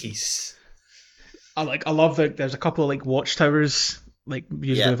fun. and keys. I love that there's a couple of like watchtowers, like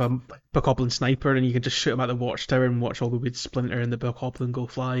usually Yeah. with a bokoblin sniper, and you can just shoot them at the watchtower and watch all the wood splinter and the bokoblin go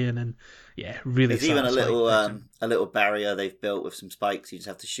flying, and yeah, really. There's even a satisfying. little barrier they've built with some spikes. You just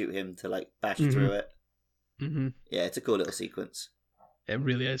have to shoot him to like bash Mhm. through it. Mm-hmm. Yeah, it's a cool little sequence. It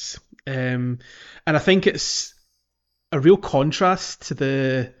really is, and I think it's a real contrast to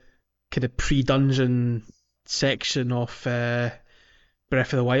the kind of pre-dungeon section of Breath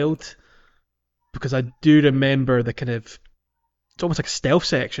of the Wild, because I do remember the kind of, it's almost like a stealth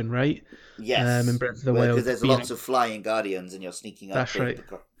section, right? Yes. In Breath of the Wild, Because there's being lots of flying guardians and you're sneaking up. That's right.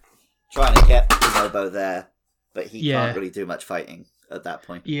 Trying to get Bonobo there, but he can't really do much fighting at that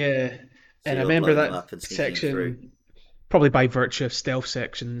point. Yeah. So And I you're remember blowing him up that and sneaking through. section, probably by virtue of stealth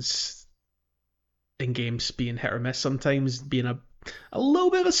sections in games being hit or miss sometimes, being a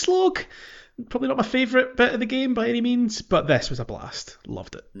little bit of a slog. Probably not my favourite bit of the game by any means, but this was a blast.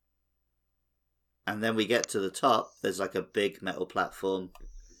 Loved it. And then we get to the top. There's like a big metal platform.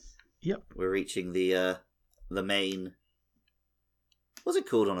 Yep. We're reaching the main. What's it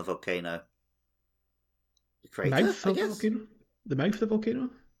called on a volcano? The crater, Mouth I of the guess. volcano? The mouth of the volcano?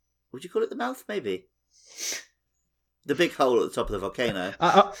 Would you call it the mouth? Maybe. The big hole at the top of the volcano.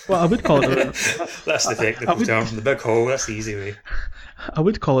 Well, I would call it the... That's the technical term from the big hole. That's the easy way. I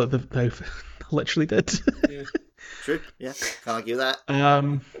would call it the mouth. I literally did. Yeah. True. Yeah. Can't argue that.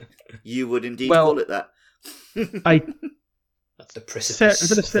 You would indeed well, call it that. That's the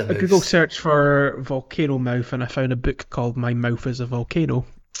precipice. I did a Google search for volcano mouth, and I found a book called My Mouth is a Volcano.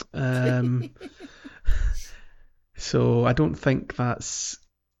 So I don't think that's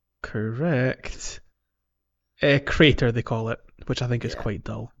correct. Crater, they call it, which I think is quite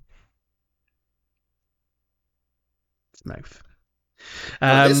dull. It's mouth.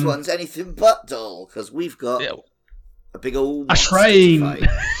 Well, this one's anything but dull, because we've got a big old a shrine.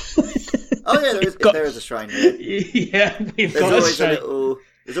 Oh yeah, there is a shrine here. Yeah, we've got a shrine.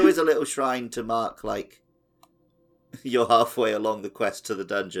 There's always a little shrine to mark, like, you're halfway along the quest to the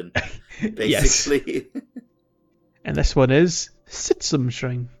dungeon, basically. Yes. And this one is Sitsum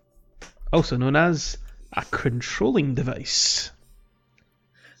Shrine, also known as a controlling device.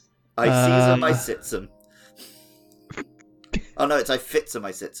 I Caesar my Sitsum. Oh no, it's I Fitsum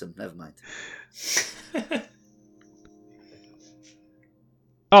my Sitsum. Never mind.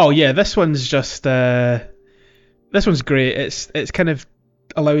 Oh yeah, this one's just this one's great. It's kind of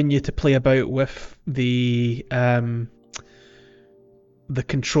allowing you to play about with the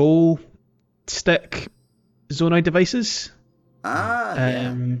control stick Zonai devices.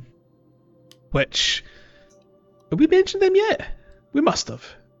 Which, have we mentioned them yet? We must have.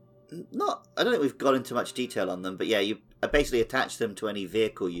 I don't think we've got into much detail on them, but yeah, you basically attach them to any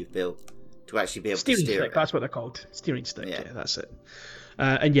vehicle you've built to actually be able to steer stick, it. that's what they're called. Steering stick, yeah that's it.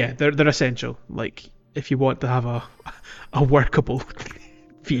 And yeah, they're essential. Like, if you want to have a workable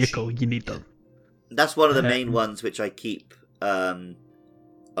vehicle, you need them. That's one of the main ones which I keep a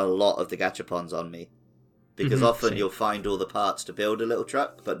lot of the gachapons on me. Because often you'll find all the parts to build a little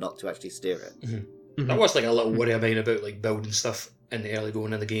truck, but not to actually steer it. That was like a little worry of mine about like building stuff in the early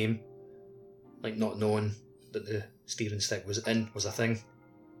going of the game. Like not knowing that the steering stick was a thing.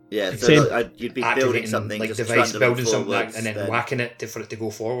 Yeah, so you'd be building something, like just device, building something forwards, and then whacking it for it to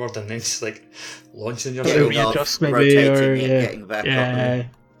go forward, and then just like launching Getting yourself. off, rotating it, getting back on.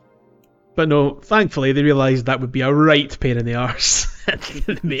 But no, thankfully they realised that would be a right pain in the arse, and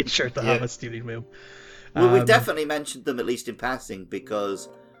they made sure to have a steering wheel. Well, we've definitely mentioned them, at least in passing, because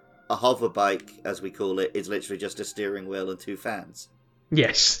a hover bike, as we call it, is literally just a steering wheel and two fans.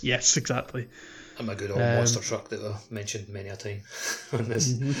 Yes, exactly. And my good old monster truck that I've mentioned many a time on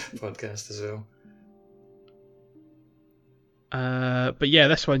this podcast as well. But yeah,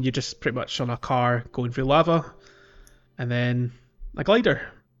 this one you're just pretty much on a car going through lava, and then a glider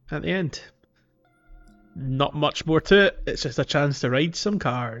at the end. Not much more to it. It's just a chance to ride some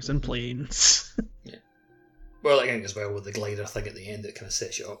cars and planes. Yeah. Well, I think as well with the glider thing at the end, it kind of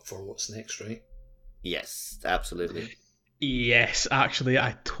sets you up for what's next, right? Yes, absolutely. Yes, actually,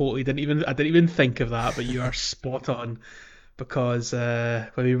 I didn't even think of that, but you are spot on, because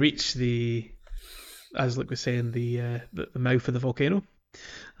when we reach as Luke was saying, the mouth of the volcano,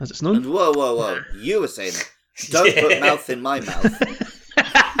 as it's known. And whoa! You were saying it. Don't put mouth in my mouth.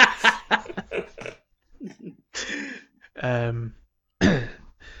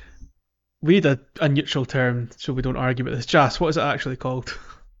 We need a neutral term so we don't argue about this. Jas, what is it actually called?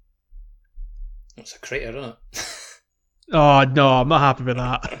 It's a crater, isn't it? Oh no, I'm not happy with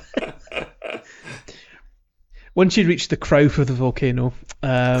that. Once you reach the croup of the volcano,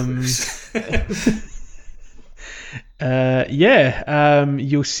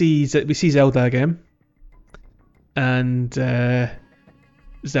 you'll see we see Zelda again, and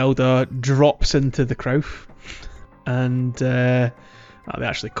Zelda drops into the croup, and they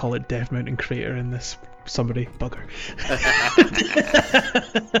actually call it Death Mountain Crater in this. Somebody bugger.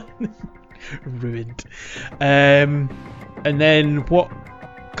 Ruined. And then what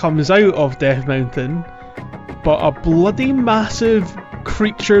comes out of Death Mountain but a bloody massive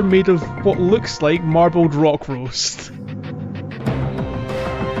creature made of what looks like marbled rock roast.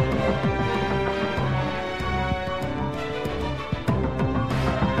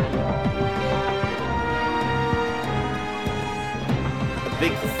 A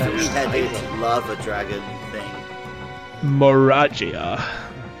big three-headed lava dragon thing. Moragia.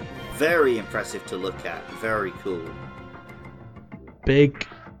 Very impressive to look at. Very cool. Big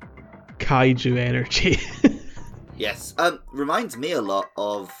kaiju energy. Yes. Reminds me a lot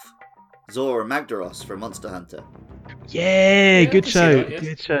of Zora Magdaros from Monster Hunter. Yeah, I good can see shout. that, yes.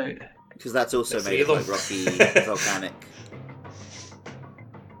 Good shout. Because that's also The made three of of like them. rocky, volcanic.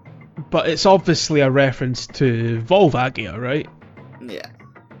 But it's obviously a reference to Volvagia, right? Yeah.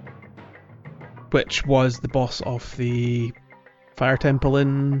 Which was the boss of the Fire Temple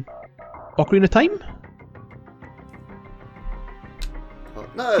in Ocarina of Time?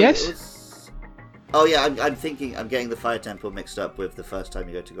 No. Yes? It was... Oh yeah, I'm thinking. I'm getting the Fire Temple mixed up with the first time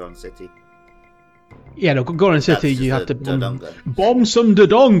you go to Goron City. Yeah, no, Goron City, just you a have to Dodongo. bomb some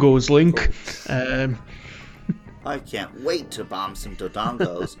Dodongos, Link. I can't wait to bomb some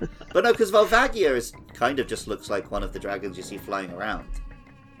Dodongos. But no, because Volvagia is kind of just looks like one of the dragons you see flying around.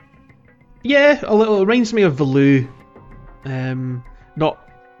 Yeah, a little. It reminds me of Valoo. Not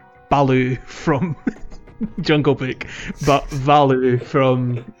Baloo from Jungle Book, but Valoo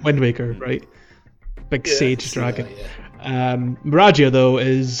from Wind Waker, right? Big Yeah, I can sage see dragon. that, yeah. Miragia though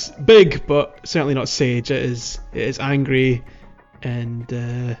is big, but certainly not sage. It is angry, and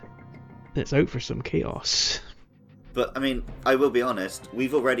it's out for some chaos. But I mean, I will be honest.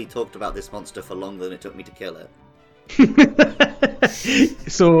 We've already talked about this monster for longer than it took me to kill it.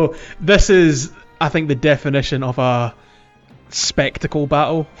 So this is, I think, the definition of a spectacle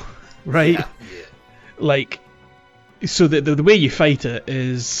battle, right? Yeah. Like, so the way you fight it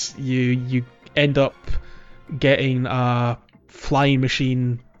is you end up getting a flying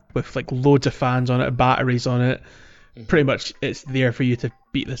machine with like loads of fans on it, batteries on it. Pretty much, it's there for you to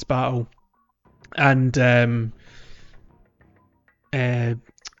beat this battle. And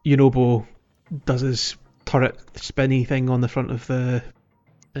Yunobo does his turret spinny thing on the front of the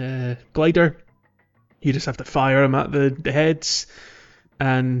glider. You just have to fire him at the heads,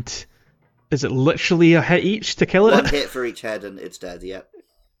 and is it literally a hit each to kill it? One hit for each head and it's dead. Yep.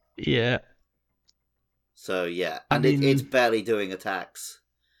 Yeah. So yeah, I and mean- it's barely doing attacks.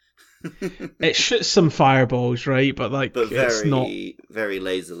 It shoots some fireballs, right? But like, But it's not. very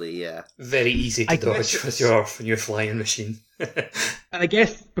lazily. Yeah. Very easy to I dodge guess with your flying machine. And I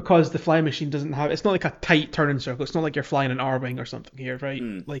guess because the flying machine doesn't have, it's not like a tight turning circle. It's not like you're flying an R-wing or something here, right?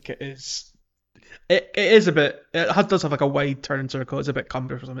 Like it is. It is a bit. Does have like a wide turning circle. It's a bit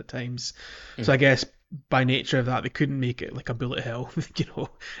cumbersome at times. So I guess by nature of that, they couldn't make it like a bullet hell. You know,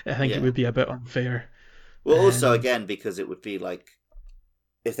 I think Yeah. it would be a bit unfair. Well, also again because it would be like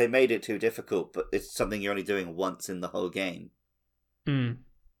if they made it too difficult, but it's something you're only doing once in the whole game. Mm.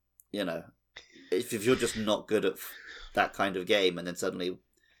 You know, if you're just not good at that kind of game, and then suddenly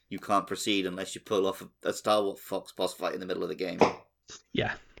you can't proceed unless you pull off a Star Wars Fox boss fight in the middle of the game.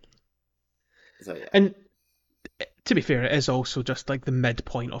 Yeah. So yeah. And to be fair, it is also just like the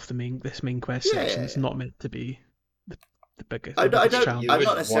midpoint of this main quest Yeah, section. yeah, It's yeah. not meant to be the biggest. I the biggest don't. challenge. You I'm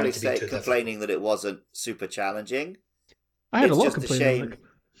wouldn't not necessarily want it to be too complaining that it wasn't super challenging. I had It's a lot of just a complaining. shame. Like,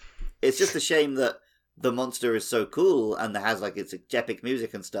 It's just a shame that the monster is so cool and it has like its epic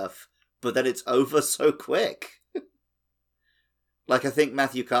music and stuff, but then it's over so quick. Like I think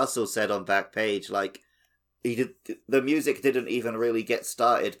Matthew Castle said on Backpage, like the music didn't even really get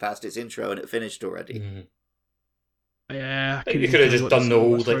started past its intro and it finished already. yeah, You could have just done the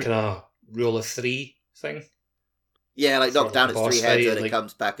old like kind of rule of three thing. Yeah, like Sort knock of down its boss three heads fight, and it like-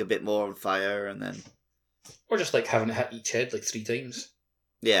 comes back a bit more on fire and then Or just like having it hit each head like 3 times.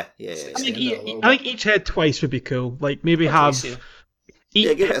 yeah. I think, Extend it a little I think each head twice would be cool. Like maybe At have least, yeah.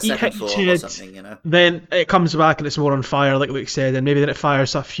 Yeah, give it a hit second each form or head, something, you know. then it comes back and it's more on fire, like Luke said, and maybe then it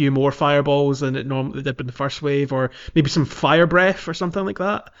fires a few more fireballs than it normally did in the first wave, or maybe some fire breath or something like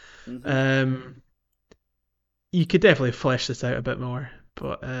that. Mhm. You could definitely flesh this out a bit more,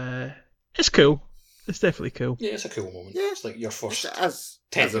 but it's cool. It's definitely cool. Yeah, it's a cool moment. Yeah. It's like your first, As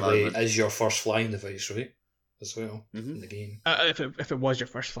a technically, moment. is your first flying device, right? As well Mhm. in the game. If it was your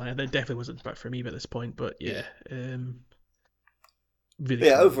first flying, it definitely wasn't for me at this point, but yeah. Really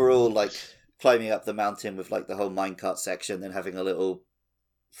Yeah, cool. overall, like climbing up the mountain with like the whole minecart section, then having a little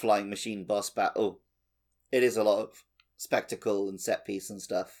flying machine boss battle. It is a lot of spectacle and set piece and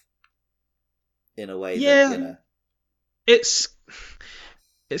stuff. In a way, Yeah. that, you know.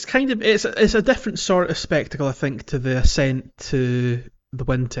 It's kind of it's a different sort of spectacle, I think, to the ascent to the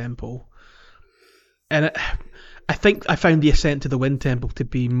Wind Temple. And I think I found the Ascent to the Wind Temple to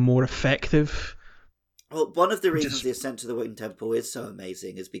be more effective. Well, one of the reasons the Ascent to the Wind Temple is so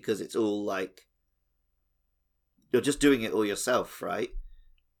amazing is because it's all like you're just doing it all yourself, right?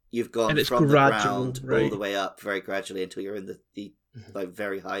 You've gone from the ground all the way up very gradually until you're in the like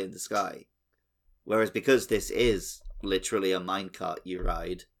very high in the sky. Whereas because this is literally a minecart you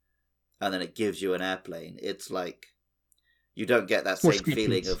ride, and then it gives you an airplane, it's like you don't get that same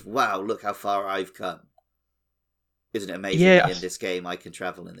feeling of, wow, look how far I've come. Isn't it amazing that in this game I can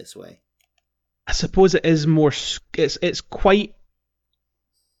travel in this way? I suppose it is more... It's quite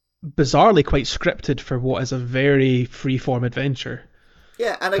bizarrely quite scripted for what is a very freeform adventure.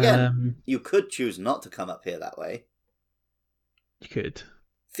 Yeah, and again, you could choose not to come up here that way. You could.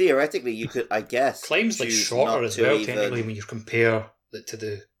 Theoretically, you could, I guess. Climb's like shorter as well, technically, when you compare it to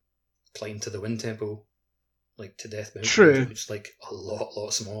the climb to the Wind Temple, like to Death Mountain. True. It's like a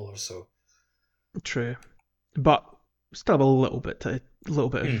lot smaller. So true, but still a little bit of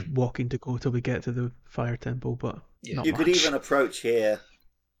walking to go till we get to the Fire Temple. But not you much. Could even approach here.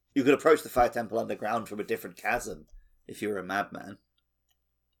 You could approach the Fire Temple underground from a different chasm if you were a madman.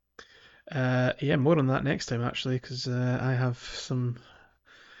 Yeah, more on that next time actually, because I have some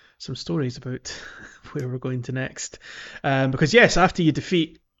stories about where we're going to next. Because yes, after you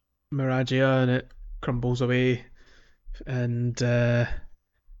defeat Miragia and it crumbles away, and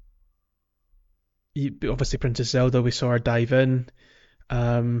obviously Princess Zelda, we saw her dive in.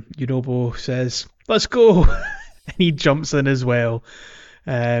 Yunobo says, "Let's go," and he jumps in as well,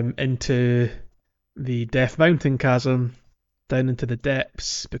 into the Death Mountain chasm, down into the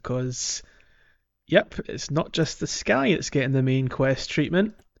depths, because it's not just the sky that's getting the main quest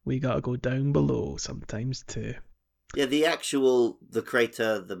treatment. We gotta go down below sometimes too. Yeah, the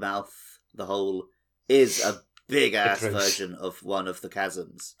crater, the mouth, the hole is a big ass version of one of the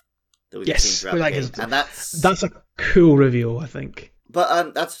chasms that we've seen throughout the game. And that's a cool reveal, I think.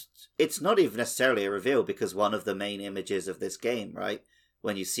 But it's not even necessarily a reveal, because one of the main images of this game, right,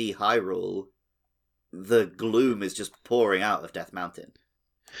 when you see Hyrule, the gloom is just pouring out of Death Mountain.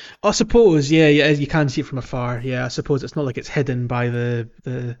 I suppose, yeah, you can see it from afar. Yeah, I suppose it's not like it's hidden by the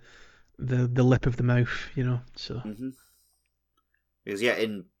lip of the mouth, So. Mm-hmm. Because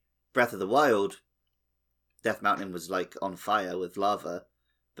in Breath of the Wild, Death Mountain was like on fire with lava,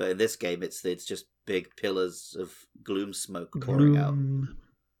 but in this game it's just big pillars of gloom smoke pouring out,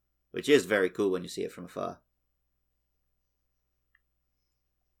 which is very cool when you see it from afar.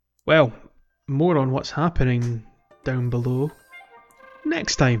 Well, more on what's happening down below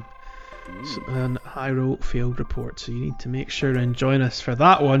next time on Hyrule Field Report, so you need to make sure and join us for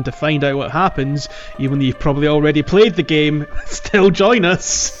that one to find out what happens. Even though you've probably already played the game, still join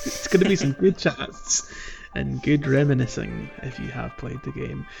us. It's going to be some good chats and good reminiscing if you have played the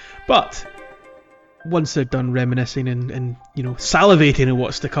game. But once they're done reminiscing and salivating at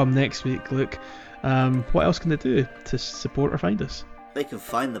what's to come next week, Luke, what else can they do to support or find us? They can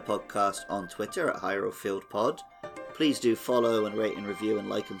find the podcast on Twitter at Hyrule Field Pod. Please do follow and rate and review and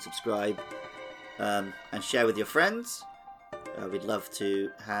like and subscribe, and share with your friends. We'd love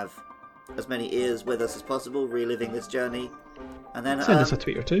to have as many ears with us as possible, reliving this journey. And then send us a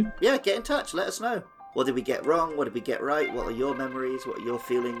tweet or two. Yeah, get in touch. Let us know. What did we get wrong? What did we get right? What are your memories? What are your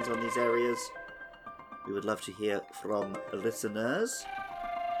feelings on these areas? We would love to hear from listeners.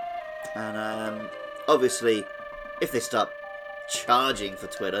 And obviously, if they start charging for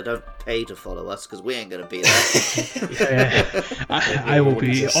Twitter, don't pay to follow us, because we ain't going to be there. I will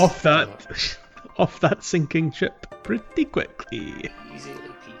be off that sinking ship pretty quickly. Easily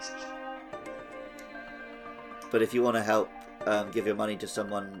peasy. But if you want to help give your money to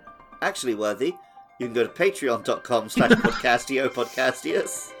someone actually worthy, you can go to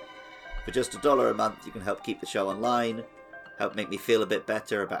patreon.com/podcastiopodcastius. For just $1 a month, you can help keep the show online, help make me feel a bit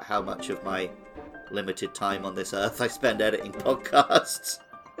better about how much of my limited time on this earth I spend editing podcasts.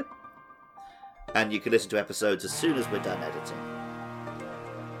 And you can listen to episodes as soon as we're done editing.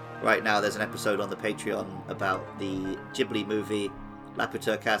 Right now there's an episode on the Patreon about the Ghibli movie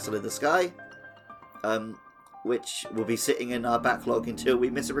Laputa Castle in the Sky, which will be sitting in our backlog until we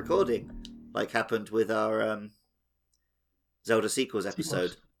miss a recording, like happened with our Zelda Sequels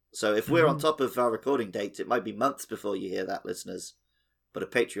episode. So if we're on top of our recording dates, it might be months before you hear that, listeners. But a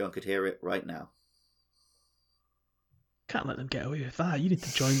Patreon could hear it right now. Can't let them get away with that. You need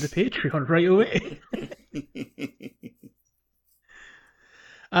to join the Patreon right away.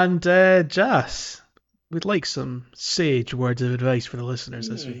 And Jas, we'd like some sage words of advice for the listeners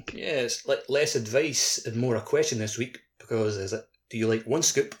this week. Yeah, it's less advice and more a question this week, because do you like one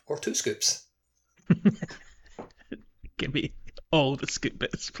scoop or two scoops? Give me all the scoop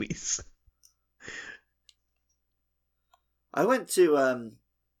bits, please. I went to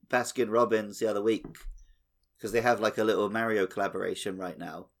Baskin Robbins the other week because they have like a little Mario collaboration right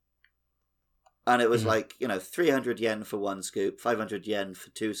now. And it was like, 300 yen for 1 scoop, 500 yen for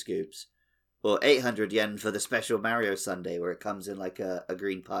 2 scoops, or 800 yen for the special Mario Sundae where it comes in like a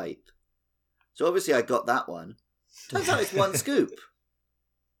green pipe. So obviously I got that one. Turns out it's 1 scoop.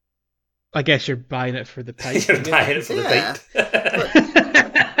 I guess you're buying it for the pipe. You're buying it for the pipe.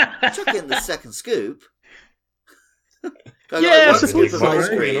 Chuck in the second scoop. Yeah, I one scoop suppose of so. ice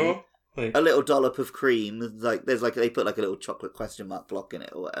cream, Like, a little dollop of cream. There's they put like a little chocolate question mark block in it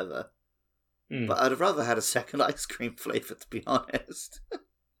or whatever. But I'd have rather had a second ice cream flavour, to be honest.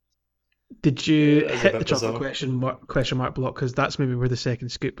 Did you That's a hit bit the chocolate bizarre. question mark block? Because that's maybe where the second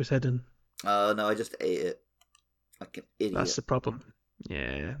scoop was hidden. Oh no, I just ate it like an idiot. That's the problem.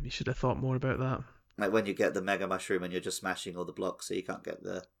 Yeah, you should have thought more about that. Like when you get the mega mushroom and you're just smashing all the blocks, so you can't get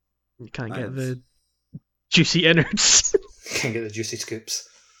the. You can't items. get the juicy innards. can't get the juicy scoops.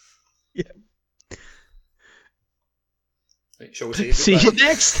 Yeah. Right, shall we say See you goodbye?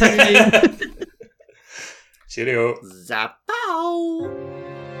 next time. Cheerio. Zapow!